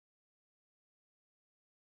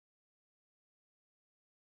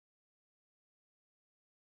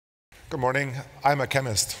Good morning. I'm a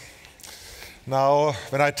chemist. Now,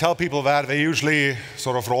 when I tell people that, they usually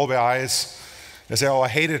sort of roll their eyes. They say, oh, I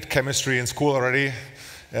hated chemistry in school already,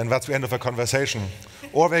 and that's the end of the conversation.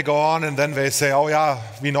 Or they go on and then they say, oh yeah,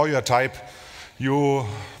 we know your type. You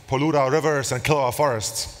pollute our rivers and kill our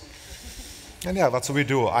forests. And yeah, that's what we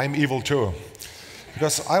do. I'm evil too.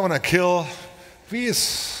 Because I want to kill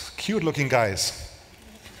these cute-looking guys.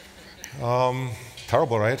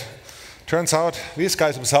 Terrible, right? Turns out these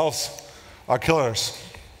guys themselves are killers.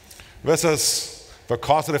 This is the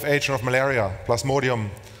causative agent of malaria, Plasmodium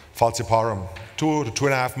falciparum. 2 to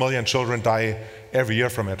 2.5 million children die every year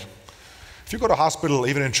from it. If you go to hospital,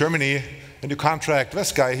 even in Germany, and you contract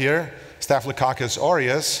this guy here, Staphylococcus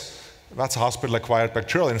aureus, that's a hospital-acquired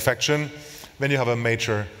bacterial infection, then you have a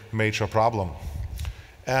major, major problem.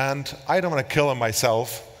 And I don't want to kill them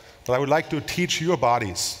myself, but I would like to teach your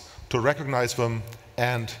bodies to recognize them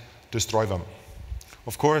and destroy them.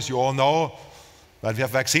 Of course, you all know that we have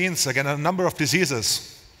vaccines against a number of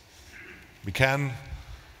diseases. We can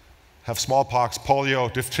have smallpox,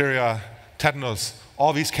 polio, diphtheria, tetanus.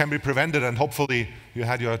 All these can be prevented, and hopefully you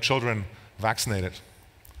had your children vaccinated.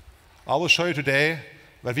 I will show you today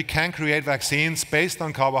that we can create vaccines based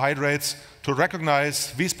on carbohydrates to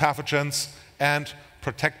recognize these pathogens and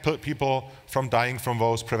protect people from dying from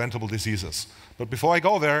those preventable diseases. But before I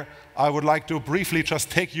go there, I would like to briefly just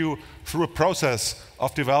take you through a process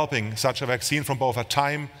of developing such a vaccine from both a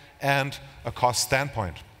time and a cost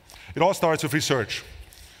standpoint. It all starts with research.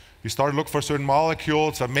 We start to look for certain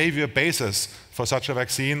molecules that may be a basis for such a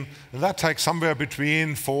vaccine, and that takes somewhere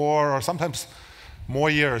between 4 or sometimes more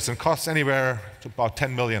years and costs anywhere to about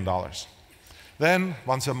 $10 million. Then,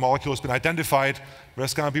 once a molecule has been identified,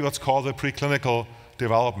 there's going to be what's called a preclinical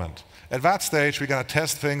development. At that stage, we're going to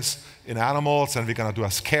test things in animals, and we're going to do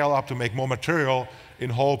a scale up to make more material in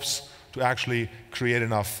hopes to actually create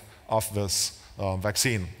enough of this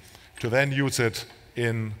vaccine to then use it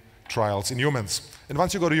in trials in humans. And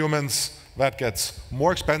once you go to humans, that gets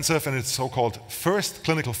more expensive, and it's so-called first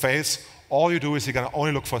clinical phase. All you do is you're going to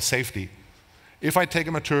only look for safety. If I take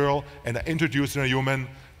a material and I introduce it in a human,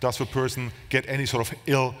 does the person get any sort of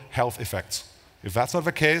ill health effects? If that's not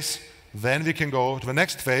the case, then we can go to the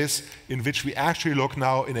next phase, in which we actually look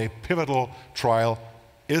now in a pivotal trial.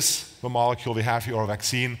 Is the molecule we have here, or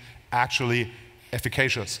vaccine, actually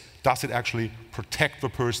efficacious? Does it actually protect the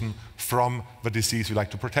person from the disease we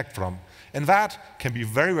like to protect from? And that can be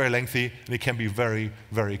very, very lengthy, and it can be very,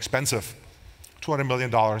 very expensive. $200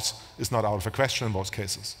 million is not out of the question in most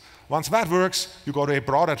cases. Once that works, you go to a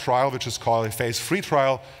broader trial, which is called a phase 3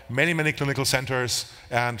 trial, many, many clinical centers,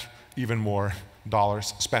 and even more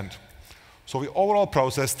dollars spent. So the overall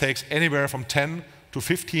process takes anywhere from 10 to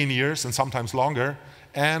 15 years, and sometimes longer,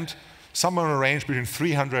 and somewhere in a range between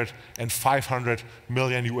 300 and 500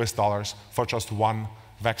 million US dollars for just one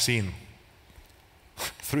vaccine.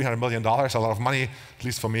 $300 million, a lot of money, at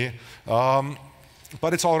least for me.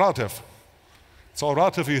 But it's all relative. It's all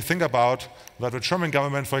relative if you think about that the German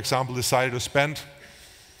government, for example, decided to spend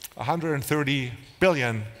 130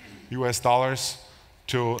 billion US dollars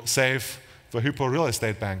to save the Hypo real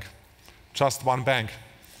estate bank. Just one bank.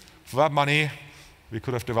 For that money, we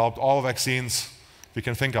could have developed all vaccines we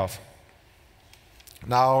can think of.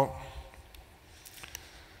 Now,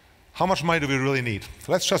 how much money do we really need?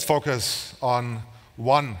 Let's just focus on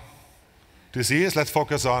one disease. Let's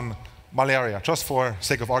focus on malaria, just for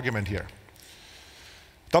sake of argument here.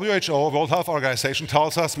 WHO, World Health Organization,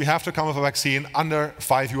 tells us we have to come up with a vaccine under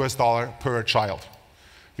 $5 US per child.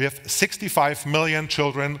 We have 65 million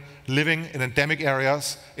children living in endemic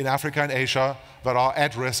areas in Africa and Asia that are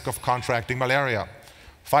at risk of contracting malaria.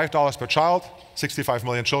 $5 per child, 65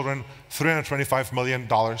 million children, $325 million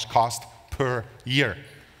cost per year.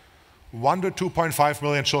 1 to 2.5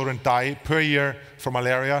 million children die per year from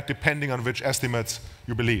malaria, depending on which estimates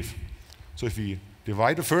you believe. So if we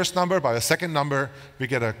divide the first number by the second number, we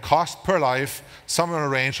get a cost per life somewhere in a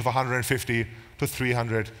range of 150 to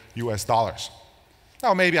 300 US dollars.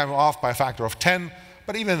 Now, maybe I'm off by a factor of 10,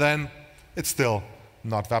 but even then, it's still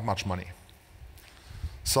not that much money.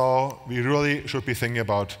 So we really should be thinking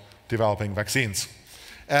about developing vaccines.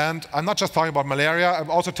 And I'm not just talking about malaria, I'm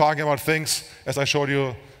also talking about things, as I showed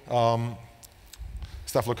you,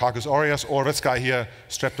 Staphylococcus aureus, or this guy here,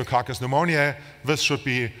 Streptococcus pneumoniae. This should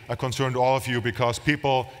be a concern to all of you, because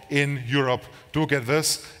people in Europe do get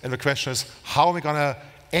this, and the question is, how are we going to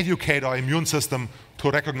educate our immune system to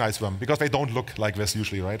recognize them? Because they don't look like this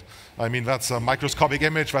usually, right? I mean, that's a microscopic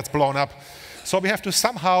image that's blown up. So we have to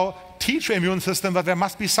somehow teach the immune system that there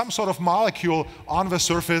must be some sort of molecule on the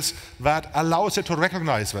surface that allows it to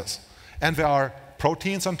recognize this. And there are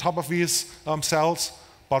proteins on top of these cells,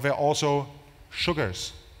 but there are also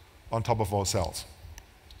sugars on top of those cells.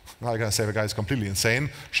 Now you're going to say the guy is completely insane.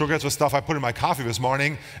 Sugars was stuff I put in my coffee this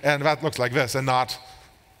morning, and that looks like this, and not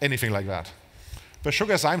anything like that. The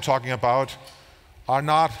sugars I'm talking about are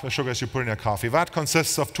not the sugars you put in your coffee. That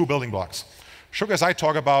consists of 2 building blocks. Sugars I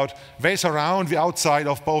talk about, they surround the outside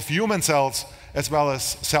of both human cells as well as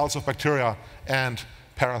cells of bacteria and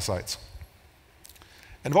parasites.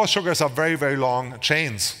 And those sugars are very, very long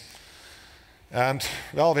chains. And,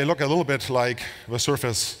 well, they look a little bit like the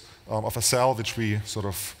surface of a cell, which we sort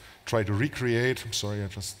of try to recreate. I'm sorry, I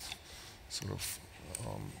just sort of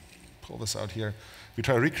pull this out here. We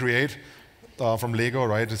try to recreate from Lego,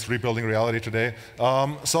 right? It's rebuilding reality today.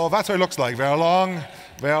 So that's what it looks like. There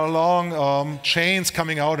are long chains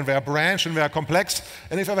coming out, and they are branched and they are complex.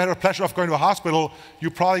 And if you ever had the pleasure of going to a hospital, you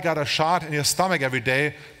probably got a shot in your stomach every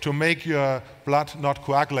day to make your blood not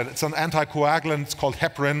coagulate. It's an anticoagulant. It's called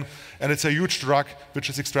heparin, and it's a huge drug which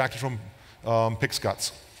is extracted from pig's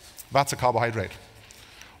guts. That's a carbohydrate.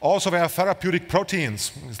 Also, there are therapeutic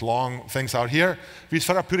proteins, these long things out here. These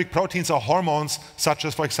therapeutic proteins are hormones such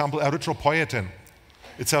as, for example, erythropoietin.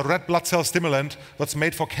 It's a red blood cell stimulant that's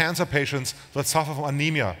made for cancer patients that suffer from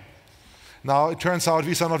anemia. Now, it turns out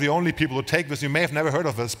these are not the only people who take this. You may have never heard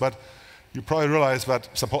of this, but you probably realize that,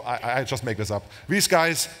 I just make this up. These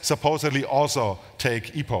guys supposedly also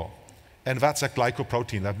take EPO, and that's a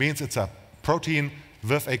glycoprotein. That means it's a protein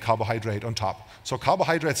with a carbohydrate on top. So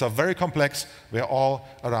carbohydrates are very complex. They're all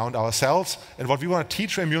around our cells. And what we want to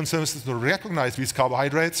teach the immune system is to recognize these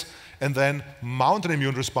carbohydrates and then mount an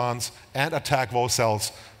immune response and attack those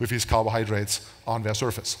cells with these carbohydrates on their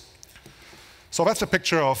surface. So that's a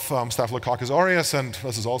picture of Staphylococcus aureus, and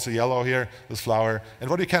this is also yellow here, this flower. And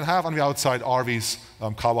what you can have on the outside are these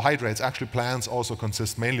carbohydrates. Actually, plants also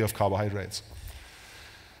consist mainly of carbohydrates.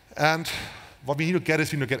 And what we need to get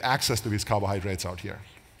is we need to get access to these carbohydrates out here.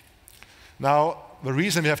 Now, the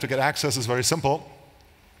reason we have to get access is very simple.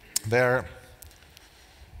 There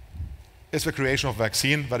is the creation of a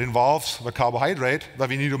vaccine that involves the carbohydrate that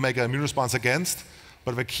we need to make an immune response against.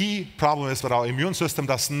 But the key problem is that our immune system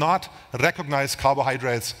does not recognize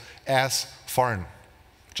carbohydrates as foreign.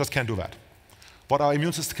 Just can't do that. What our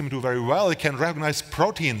immune system can do very well, it can recognize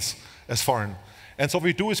proteins as foreign. And so what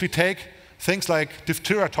we do is we take things like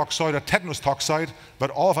diphtheria toxoid or tetanus toxoid that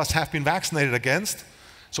all of us have been vaccinated against,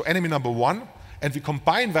 so enemy number 1, and we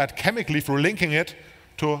combine that chemically through linking it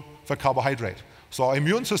to the carbohydrate. So our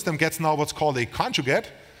immune system gets now what's called a conjugate.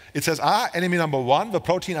 It says, enemy number 1, the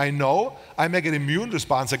protein I know, I make an immune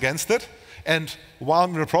response against it, and while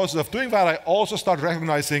I'm in the process of doing that, I also start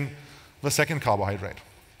recognizing the second carbohydrate.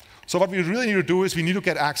 So what we really need to do is we need to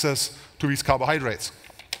get access to these carbohydrates.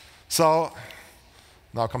 So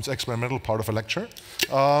now comes the experimental part of a lecture.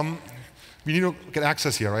 We need to get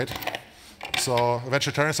access here, right? So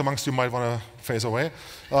vegetarians amongst you might want to phase away.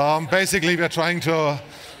 Basically, we're trying to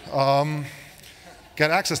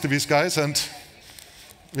get access to these guys, and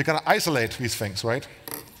we're going to isolate these things, right?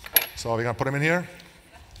 So we're going to put them in here.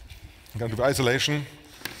 We're going to do the isolation.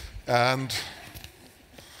 And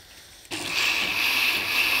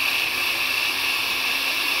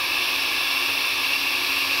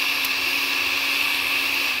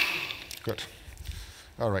good.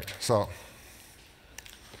 All right. So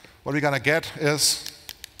what we're going to get is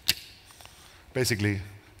basically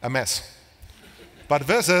a mess. But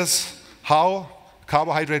this is how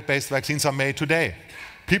carbohydrate-based vaccines are made today.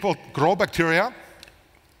 People grow bacteria.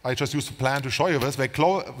 I just used a plant to show you this. They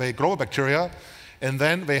grow bacteria, and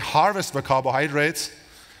then they harvest the carbohydrates,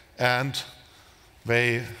 and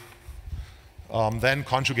they then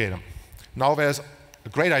conjugate them. Now there's a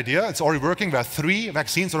great idea. It's already working. There are 3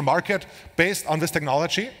 vaccines on the market based on this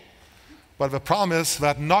technology. But the problem is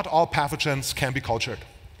that not all pathogens can be cultured.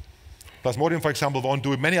 Plasmodium, for example, won't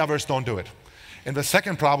do it. Many others don't do it. And the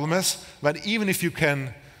second problem is that even if you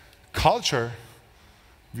can culture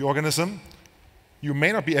the organism, you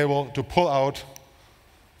may not be able to pull out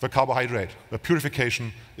the carbohydrate. The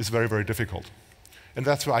purification is very, very difficult. And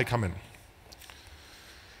that's where I come in.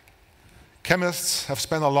 Chemists have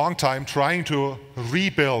spent a long time trying to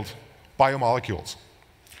rebuild biomolecules.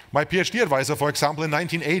 My PhD advisor, for example, in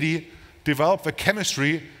 1980, developed the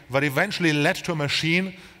chemistry that eventually led to a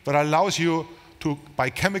machine that allows you to, by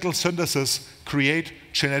chemical synthesis, create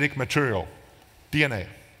genetic material, DNA.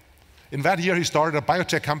 In that year, he started a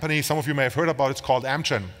biotech company. Some of you may have heard about it. It's called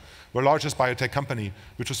Amgen, the largest biotech company,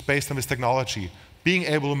 which was based on this technology. Being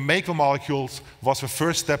able to make the molecules was the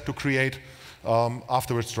first step to create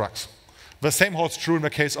afterwards drugs. The same holds true in the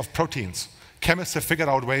case of proteins. Chemists have figured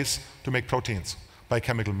out ways to make proteins by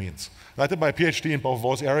chemical means. And I did my PhD in both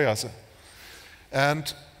those areas.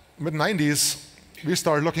 And mid-90s, we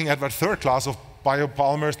start looking at that third class of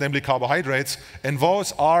biopolymers, namely carbohydrates, and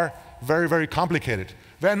those are very, very complicated.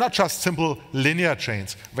 They are not just simple linear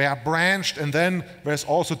chains. They are branched, and then there's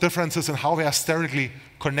also differences in how they are sterically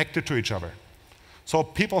connected to each other. So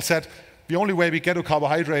people said, the only way we get to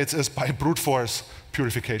carbohydrates is by brute force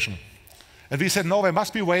purification. And we said, no, there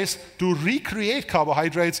must be ways to recreate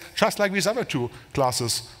carbohydrates just like these other two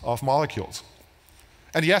classes of molecules.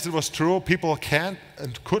 And yes, it was true, people can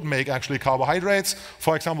and could make actually carbohydrates.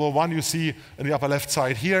 For example, one you see in the upper left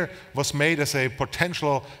side here was made as a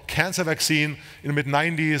potential cancer vaccine in the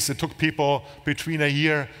mid-90s. It took people between a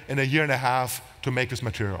year and a half to make this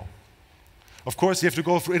material. Of course, you have to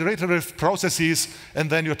go through iterative processes, and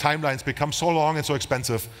then your timelines become so long and so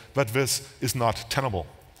expensive that this is not tenable.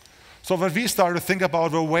 So when we started to think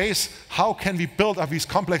about the ways, how can we build up these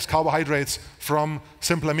complex carbohydrates from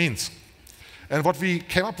simpler means? And what we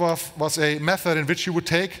came up with was a method in which you would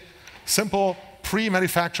take simple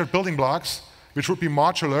pre-manufactured building blocks, which would be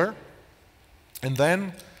modular, and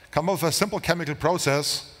then come up with a simple chemical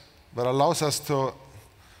process that allows us to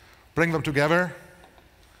bring them together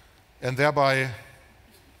and thereby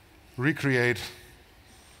recreate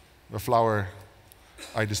the flower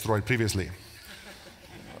I destroyed previously.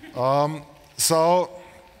 So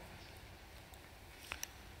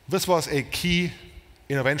this was a key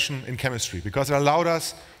innovation in chemistry because it allowed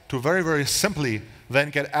us to very, very simply then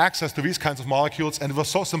get access to these kinds of molecules, and it was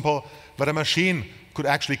so simple that a machine could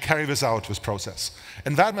actually carry this out, this process.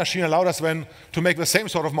 And that machine allowed us then to make the same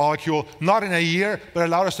sort of molecule, not in a year, but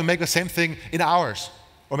allowed us to make the same thing in hours,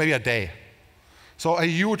 or maybe a day. So a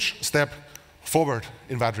huge step forward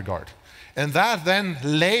in that regard. And that then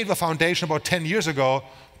laid the foundation about 10 years ago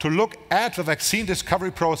to look at the vaccine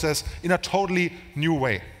discovery process in a totally new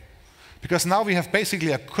way. Because now we have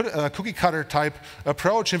basically a cookie cutter type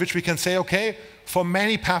approach in which we can say, okay, for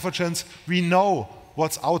many pathogens, we know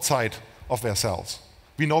what's outside of their cells.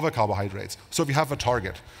 We know the carbohydrates, so we have a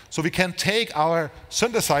target. So we can take our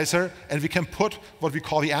synthesizer and we can put what we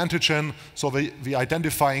call the antigen, so the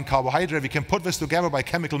identifying carbohydrate, we can put this together by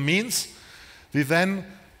chemical means. We then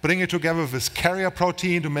bring it together with this carrier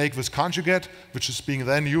protein to make this conjugate, which is being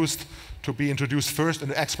then used to be introduced first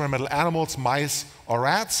into experimental animals, mice or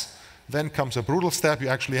rats. Then comes a brutal step. You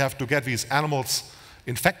actually have to get these animals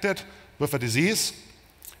infected with a disease,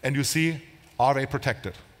 and you see, are they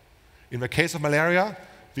protected? In the case of malaria,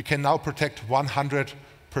 we can now protect 100%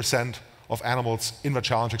 of animals in the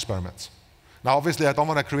challenge experiments. Now, obviously, I don't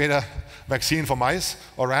want to create a vaccine for mice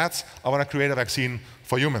or rats. I want to create a vaccine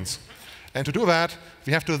for humans. And to do that,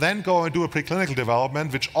 we have to then go and do a preclinical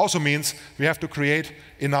development, which also means we have to create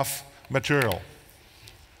enough material.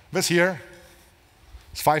 This here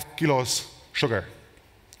is 5 kilos sugar.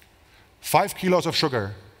 5 kilos of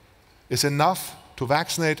sugar is enough to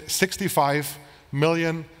vaccinate 65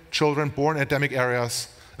 million children born in endemic areas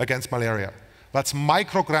against malaria. That's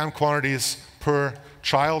microgram quantities per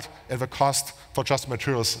child, and the cost for just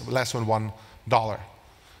materials less than $1.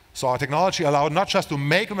 So our technology allowed not just to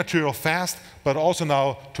make a material fast, but also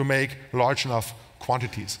now to make large enough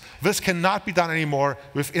quantities. This cannot be done anymore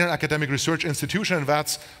within an academic research institution, and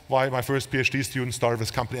that's why my first PhD student started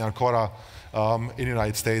this company, Ancora, in the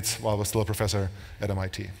United States while I was still a professor at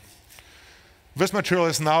MIT. This material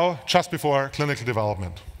is now just before clinical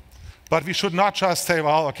development. But we should not just say,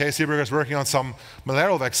 well, okay, Seeberger is working on some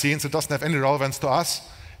malarial vaccines. It doesn't have any relevance to us.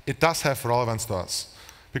 It does have relevance to us.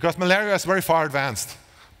 Because malaria is very far advanced.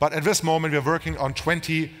 But at this moment, we're working on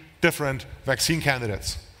 20 different vaccine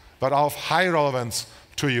candidates that are of high relevance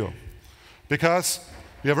to you. Because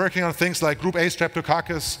we are working on things like group A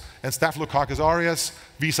streptococcus and Staphylococcus aureus.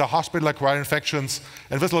 These are hospital-acquired infections.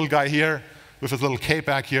 And this little guy here, with his little K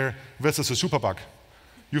back here, this is a superbug.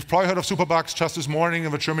 You've probably heard of superbugs. Just this morning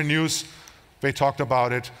in the German news, they talked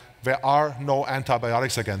about it. There are no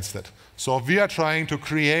antibiotics against it. So we are trying to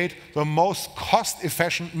create the most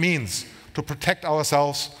cost-efficient means to protect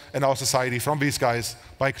ourselves and our society from these guys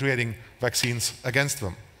by creating vaccines against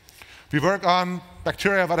them. We work on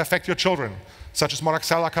bacteria that affect your children, such as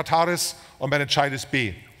Moraxella catarrhis or meningitis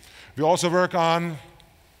B. We also work on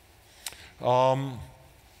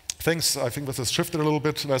things, I think this has shifted a little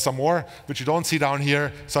bit, there's some more, which you don't see down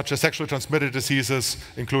here, such as sexually transmitted diseases,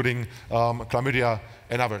 including chlamydia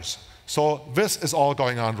and others. So this is all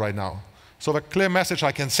going on right now. So the clear message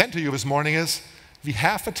I can send to you this morning is, we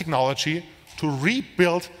have the technology to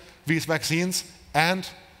rebuild these vaccines and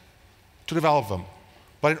to develop them.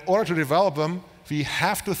 But in order to develop them, we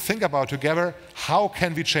have to think about together, how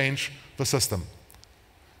can we change the system?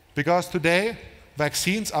 Because today,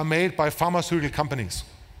 vaccines are made by pharmaceutical companies.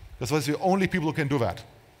 That's the only people who can do that.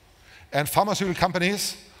 And pharmaceutical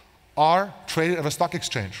companies are traded at a stock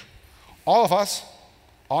exchange. All of us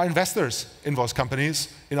are investors in those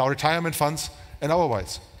companies, in our retirement funds and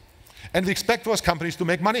otherwise. And we expect those companies to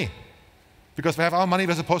make money. Because we have our money,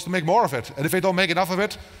 we're supposed to make more of it. And if they don't make enough of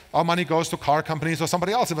it, our money goes to car companies or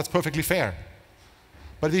somebody else, and that's perfectly fair.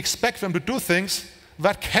 But we expect them to do things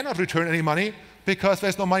that cannot return any money because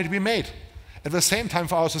there's no money to be made. At the same time,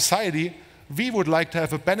 for our society, we would like to have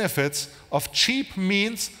the benefits of cheap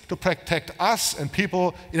means to protect us and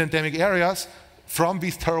people in endemic areas from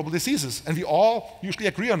these terrible diseases. And we all usually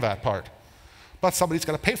agree on that part. But somebody's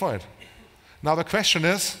got to pay for it. Now the question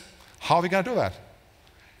is, how are we going to do that?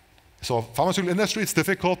 So pharmaceutical industry, it's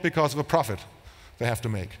difficult because of the profit they have to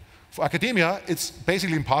make. For academia, it's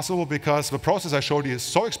basically impossible because the process I showed you is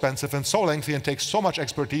so expensive and so lengthy and takes so much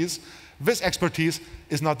expertise. This expertise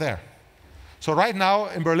is not there. So right now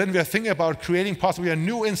in Berlin, we are thinking about creating possibly a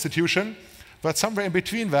new institution, but somewhere in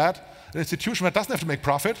between that, an institution that doesn't have to make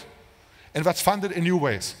profit and that's funded in new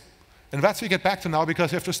ways. And that's what we get back to now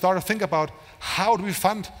because we have to start to think about how do we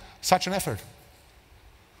fund such an effort.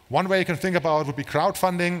 One way you can think about would be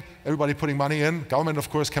crowdfunding, everybody putting money in. Government, of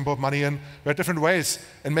course, can put money in. There are different ways,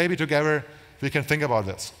 and maybe together we can think about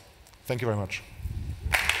this. Thank you very much.